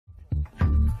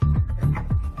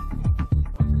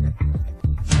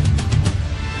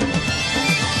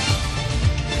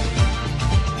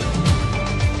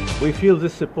We feel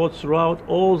this support throughout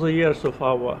all the years of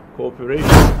our cooperation,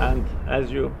 and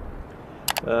as you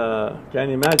can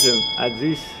imagine, at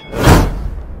this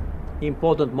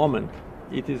important moment,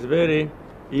 it is very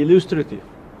illustrative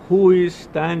who is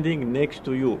standing next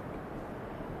to you.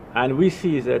 And we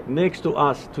see that next to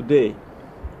us today,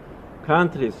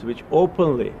 countries which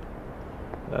openly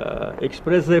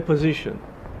express their position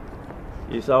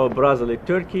is our brotherly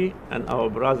Turkey and our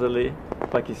brotherly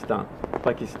Pakistan.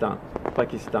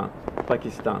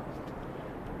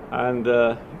 And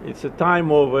it's a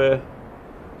time of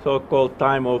so-called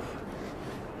time of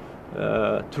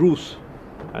truce,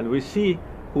 and we see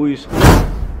who is who.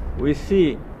 We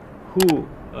see who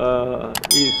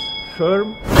is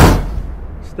firm,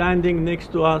 standing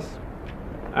next to us,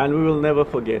 and we will never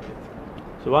forget it.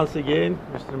 So once again,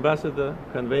 Mr. Ambassador,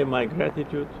 convey my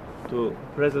gratitude to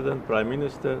President, Prime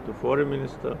Minister, to Foreign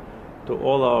Minister, to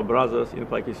all our brothers in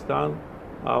Pakistan.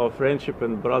 Our friendship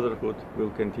and brotherhood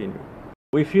will continue.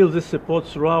 We feel this support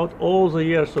throughout all the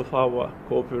years of our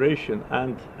cooperation,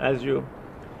 and as you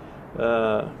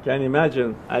can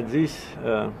imagine, at this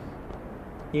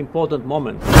important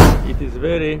moment, it is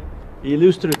very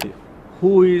illustrative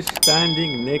who is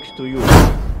standing next to you.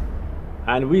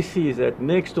 And we see that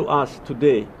next to us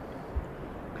today,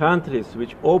 countries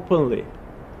which openly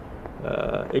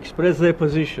express their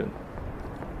position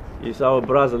is our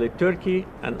brotherly Turkey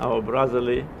and our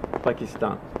brotherly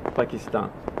Pakistan.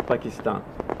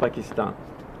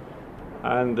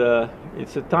 And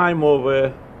it's a time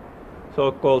of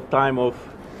so-called time of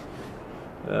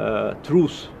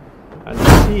truce, and we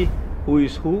see who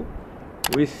is who.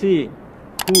 We see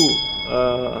who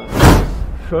is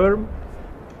firm,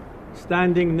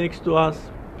 standing next to us,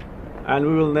 and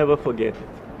we will never forget it.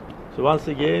 So once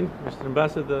again, Mr.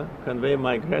 Ambassador, convey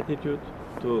my gratitude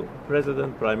to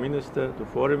President, Prime Minister, to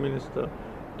Foreign Minister,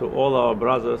 to all our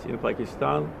brothers in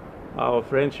Pakistan. Our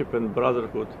friendship and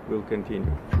brotherhood will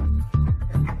continue.